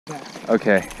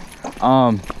Okay.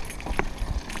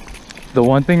 The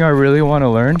one thing I really want to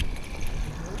learn,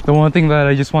 the one thing that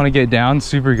I just want to get down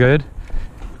super good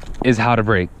is how to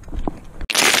brake.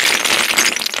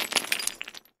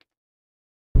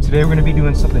 Today we're going to be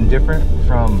doing something different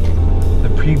from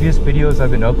the previous videos I've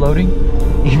been uploading.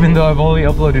 Even though I've only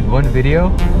uploaded one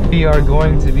video, we are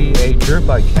going to be a dirt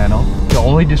bike channel. The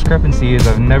only discrepancy is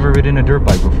I've never ridden a dirt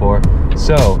bike before.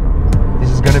 So this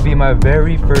is going to be my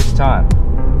very first time.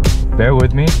 Bear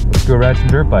with me, let's go ride some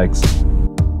dirt bikes.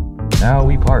 Now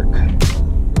we park.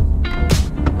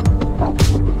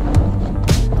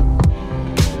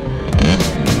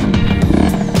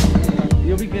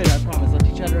 You'll be good, I promise. I'll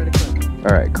teach you how to ride a quick.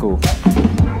 All right, cool.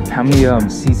 How many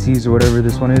cc's or whatever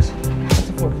this one is? That's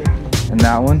a 450. And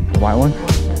that one, the white one,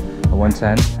 a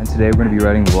 110. And today we're gonna be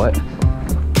riding what?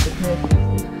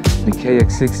 The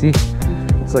KX60.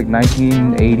 It's like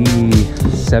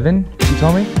 1987, you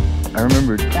told me? I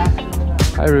remembered.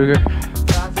 Hi, Ruger.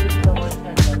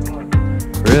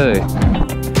 Really?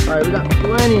 Alright, we got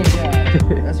plenty of gas.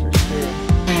 That's for sure.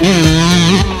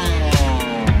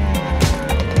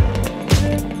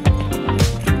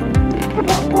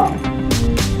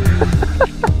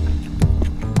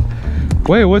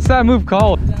 Wait, what's that move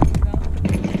called? Dude,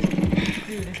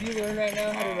 if you learn right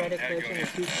now how to ride a clutch on a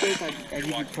two-stroke, I give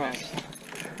you props.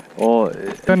 Well,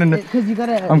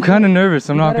 I'm kind of nervous,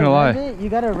 I'm not gonna lie. You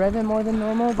gotta rev it more than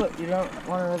normal, but you don't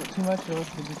want to rev it too much or else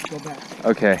you'll just go back.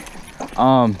 Okay.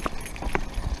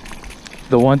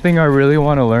 The one thing I really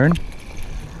want to learn,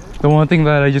 the one thing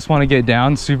that I just want to get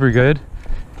down super good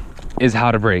is how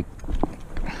to brake.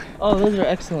 Oh, those are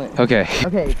excellent. Okay.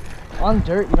 Okay, on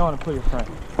dirt, you don't want to pull your front.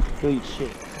 You'll eat shit.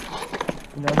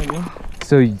 You know what I mean?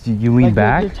 So you lean like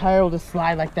back? Your tire will just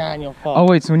slide like that and you'll fall. Oh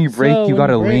wait, so when you brake, you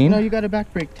gotta lean? No, you gotta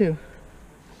back brake too.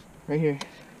 Right here.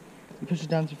 You push it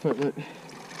down with your foot, look.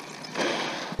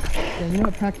 Yeah, you know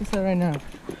what, practice that right now.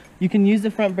 You can use the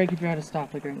front brake if you're at a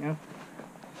stop, like right now.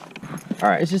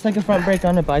 Alright. It's just like a front brake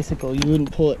on a bicycle. You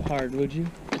wouldn't pull it hard, would you?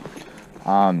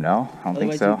 No, I don't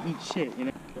think so. Otherwise you'd eat shit, you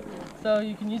know? So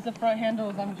you can use the front handle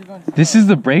as long as you're going slow. This is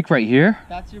the brake right here?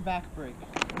 That's your back brake.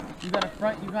 You got a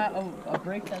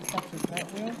brake that stops the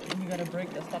front wheel, and you got a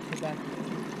brake that stops the back wheel.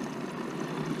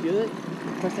 You feel it?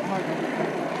 Press it hard.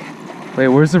 Wait,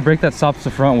 where's the brake that stops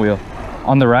the front wheel?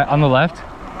 On the right, on the left?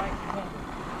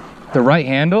 The right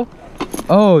handle?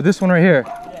 Oh, this one right here.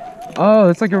 Yeah. Oh,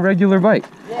 it's like a regular bike.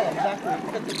 Yeah, exactly. You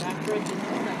put the back brake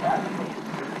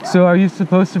in. So are you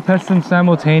supposed to press them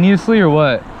simultaneously or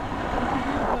what?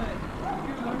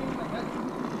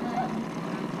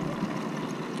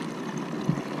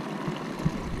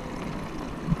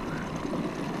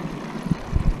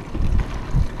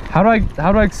 How do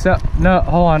I accept? No,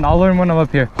 hold on. I'll learn when I'm up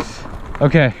here.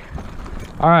 Okay.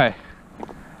 All right.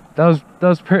 That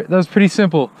was pretty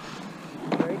simple.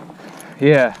 Right?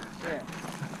 Yeah.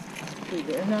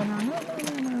 No.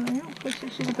 You don't push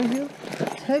that shit up the hill.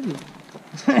 It's heavy.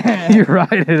 You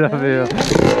ride it uphill.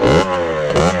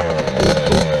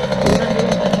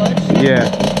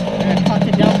 Yeah. And cock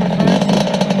it down for first.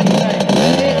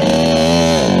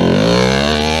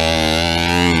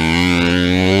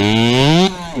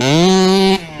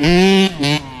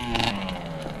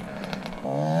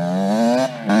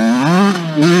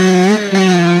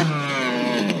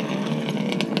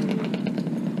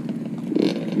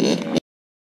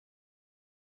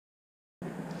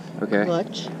 Okay.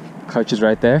 Clutch. Clutch is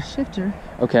right there. Shifter.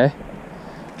 Okay.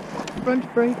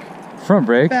 Front brake. Front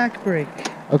brake. Back brake.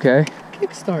 Okay.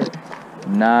 Kickstart.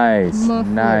 Nice.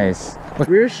 Muffler. Nice.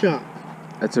 Rear shock.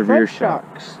 That's a Front rear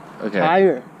shock. shocks. Okay.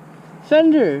 Tire.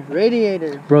 Fender.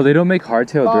 Radiator. Bro, they don't make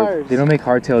hardtail dirt. Bars. They don't make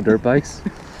hardtail dirt bikes.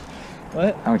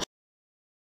 What? I don't.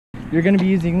 You're gonna be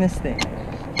using this thing.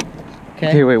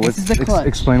 Okay, wait. This is the clutch.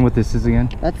 Explain what this is again.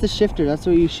 That's the shifter. That's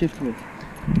what you shift with.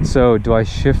 So do I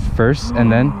shift first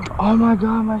and then? Oh my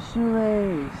god, my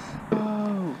shoelace.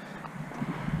 Oh.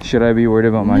 Should I be worried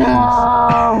about my shoes?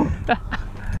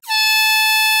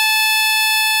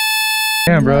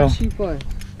 Damn, bro.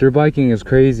 Dirt biking is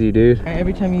crazy, dude. Right,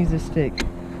 every time you use this stick.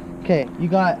 Okay, you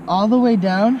got all the way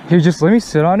down. Here, just let me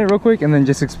sit on it real quick and then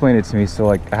just explain it to me so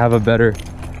like I have a better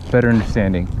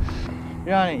understanding.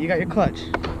 You're on it. You got your clutch.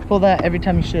 Pull that every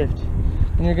time you shift.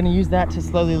 And you're gonna use that to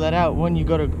slowly let out when you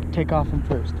go to take off from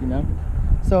first, you know?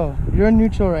 So, you're in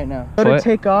neutral right now. Go to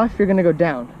take off, you're gonna go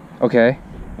down. Okay.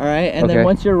 All right, and then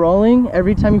once you're rolling,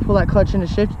 every time you pull that clutch into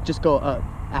shift, just go up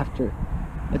after.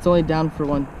 It's only down for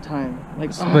one time. Like,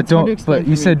 but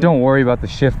you said don't worry about the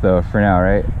shift though for now,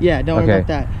 right? Yeah, don't worry about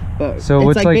that. But so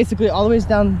it's like basically all the ways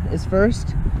down is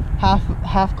first, half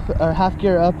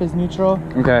gear up is neutral.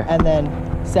 Okay. And then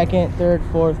second, third,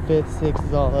 fourth, fifth, sixth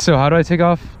is all up. So how do I take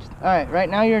off? All right, right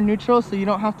now you're neutral, so you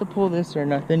don't have to pull this or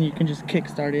nothing. You can just kick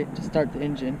start it to start the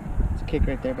engine. It's a kick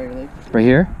right there by your leg. Right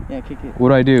here? Yeah, kick it. What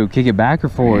do I do? Kick it back or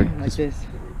forward? Like this.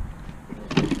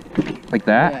 Like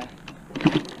that? Yeah.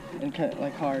 And cut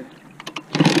like hard.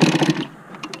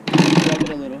 Rev it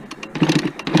a little.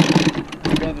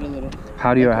 Rev it a little.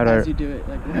 How do you, like, as you do it,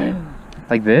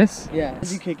 like this? Yeah,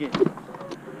 as you kick it.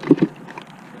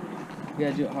 You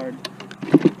gotta do it hard.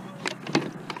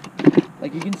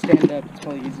 Like you can stand up, it's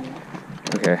probably easier.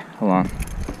 Okay, hold on.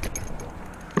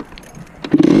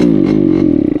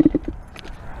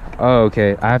 Oh,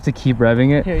 okay. I have to keep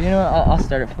revving it? Here, you know what? I'll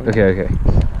start it for you. Okay, okay.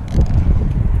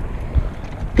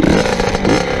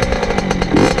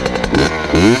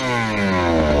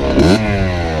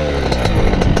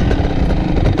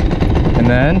 And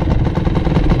then?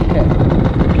 Okay.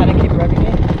 Kind of keep revving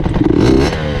it.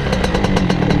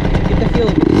 Get the feel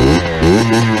of it.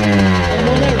 And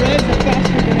when it revs, the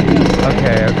faster you're gonna go.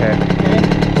 Okay, okay.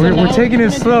 So We're taking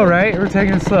it slow, right? We're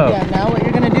taking it slow. Yeah, now what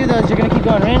you're gonna do though is you're gonna keep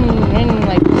going rin,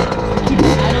 like keep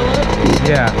the idle up.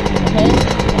 Yeah. Okay?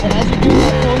 And as you're doing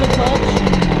that, pull the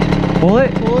clutch. Pull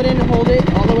it? Pull it in and hold it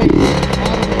all the way out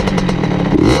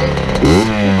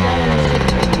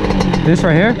of it. This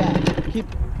right here? Yeah.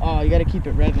 Oh, you gotta keep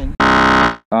it revving.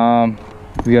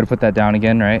 We gotta put that down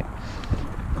again, right?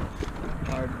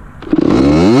 Hard.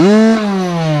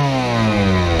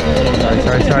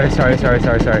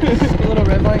 Sorry. A little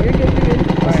rev on it. You're good.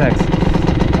 What's next?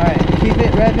 Alright, keep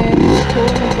it revving, pull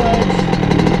the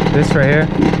clutch. This right here?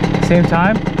 Same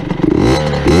time? Keep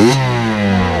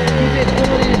it, pull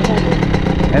it in and hold it.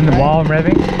 And Right. while I'm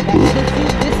revving?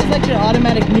 This is like your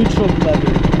automatic neutral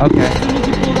lever. Okay. As soon as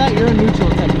you pull that, you're in neutral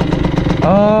technically.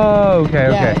 Oh,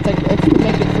 okay, Yeah, okay. it's like, it's to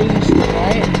make it freely shoot,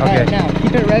 right? Okay. Alright, now,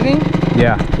 keep it revving.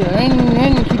 Yeah.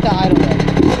 And keep the idle rev.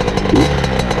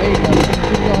 There you go,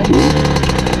 keep going.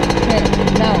 Okay,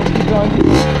 now, keep going.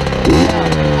 Now,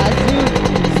 as you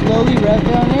slowly rev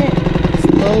on it,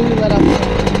 slowly let out the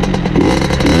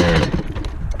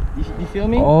You feel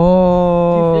me?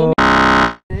 Oh.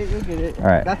 You'll get it.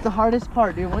 Alright. That's the hardest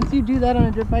part, dude. Once you do that on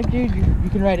a dirt bike, dude, you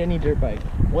can ride any dirt bike.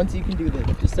 Once you can do this,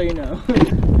 just so you know.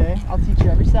 Okay? I'll teach you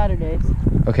every Saturdays.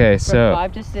 Okay, From so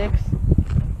 5 to 6.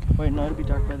 Wait, no, it'll be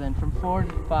dark by then. From 4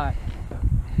 to 5.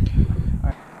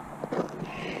 Alright.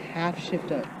 Half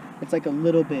shift up. It's like a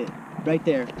little bit. Right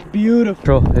there.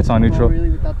 Beautiful. neutral. It's on Oh, neutral.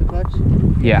 really, without the clutch?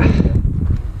 Yeah. Now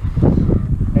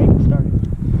you can start it.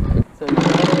 So you rev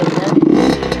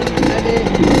it.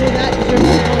 Pull that. Is your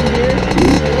mic on here?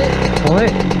 Pull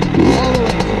it. All the way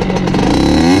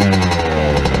to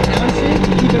downshift,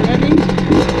 keep it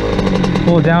revving.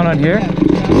 Pull it down on here.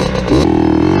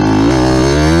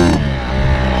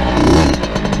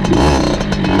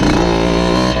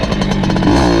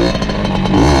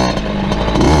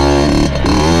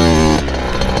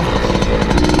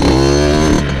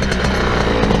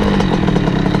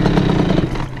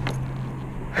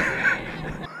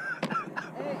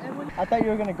 Yeah, I thought you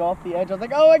were gonna go off the edge. I was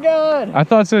like, oh my god! I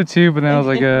thought so too, but then I was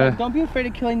like, don't be afraid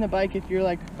of killing the bike if you're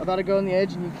like about to go on the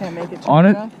edge and you can't make it.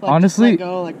 Enough. Like, honestly, just let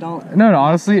go. Like don't. No,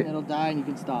 honestly, it'll die and you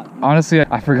can stop. honestly,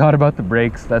 I forgot about the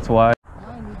brakes. That's why.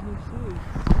 I need new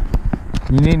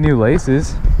shoes. You need new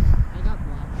laces. I got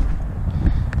black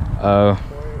Oh.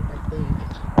 for it, I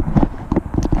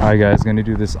think. All right, guys, gonna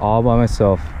do this all by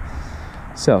myself.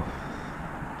 So.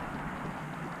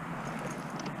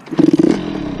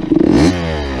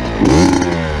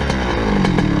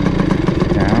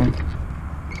 Down.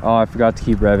 Oh, I forgot to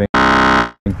keep revving.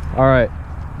 All right.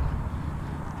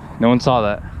 No one saw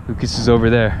that. Lucas is over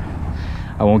there.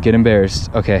 I won't get embarrassed.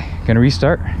 Okay, gonna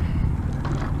restart.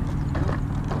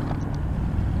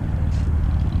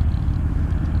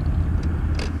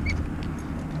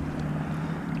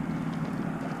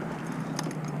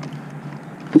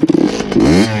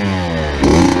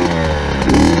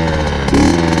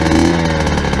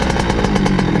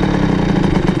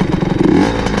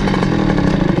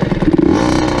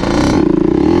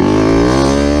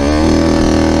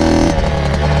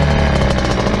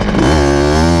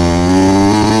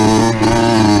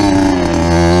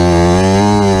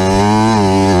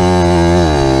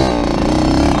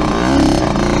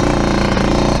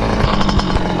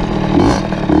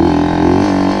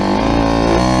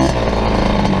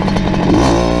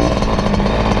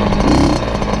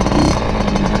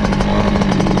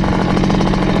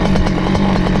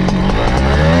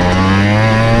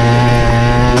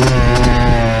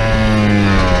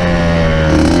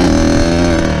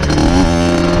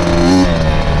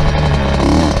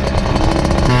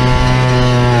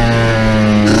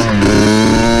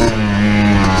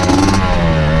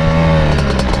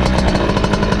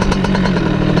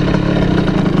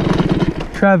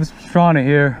 Travis Pastrana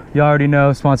here. You already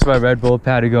know, sponsored by Red Bull,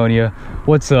 Patagonia.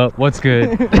 What's up? What's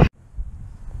good?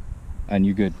 And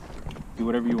you good. Do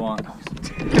whatever you want.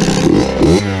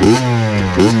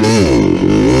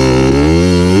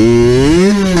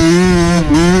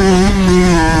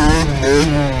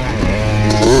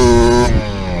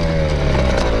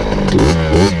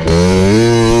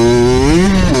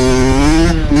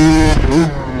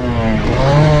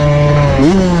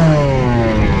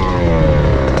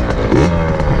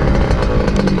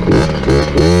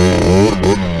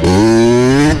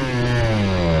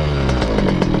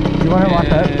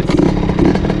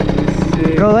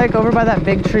 Go like over by that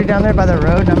big tree down there by the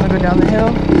road, and I'm gonna go down the hill,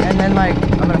 and then like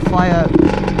I'm gonna fly up.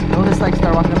 We'll just like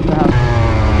start walking up to the house.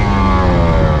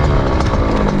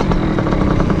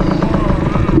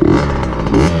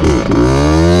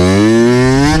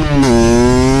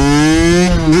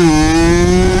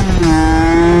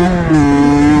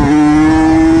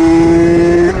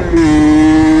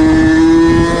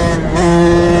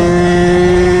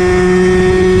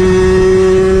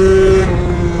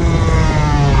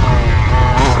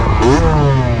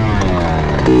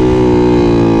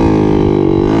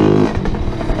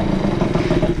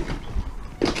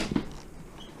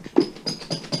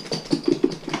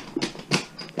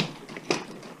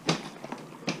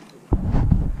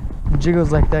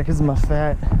 Jiggles like that because of my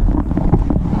fat.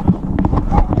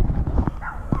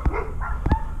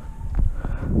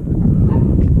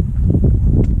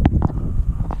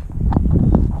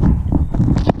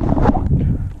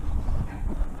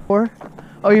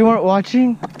 Oh, you weren't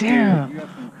watching? Damn. You got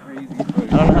some crazy I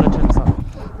don't know how to turn this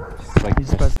on. like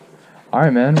this. All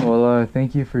right, man. Well,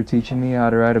 thank you for teaching me how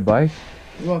to ride a bike.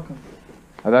 You're welcome.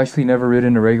 I've actually never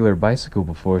ridden a regular bicycle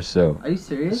before, so Are you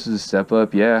serious? this is a step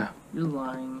up. Yeah. You're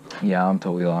lying. Yeah, I'm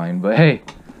totally lying. But hey,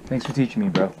 thanks for teaching me,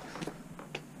 bro.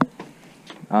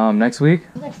 Next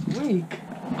week? Next week?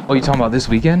 Oh, you talking about this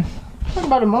weekend? Talking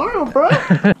about tomorrow, bro.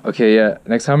 Okay, yeah.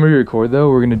 Next time we record, though,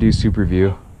 we're gonna do Super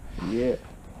View.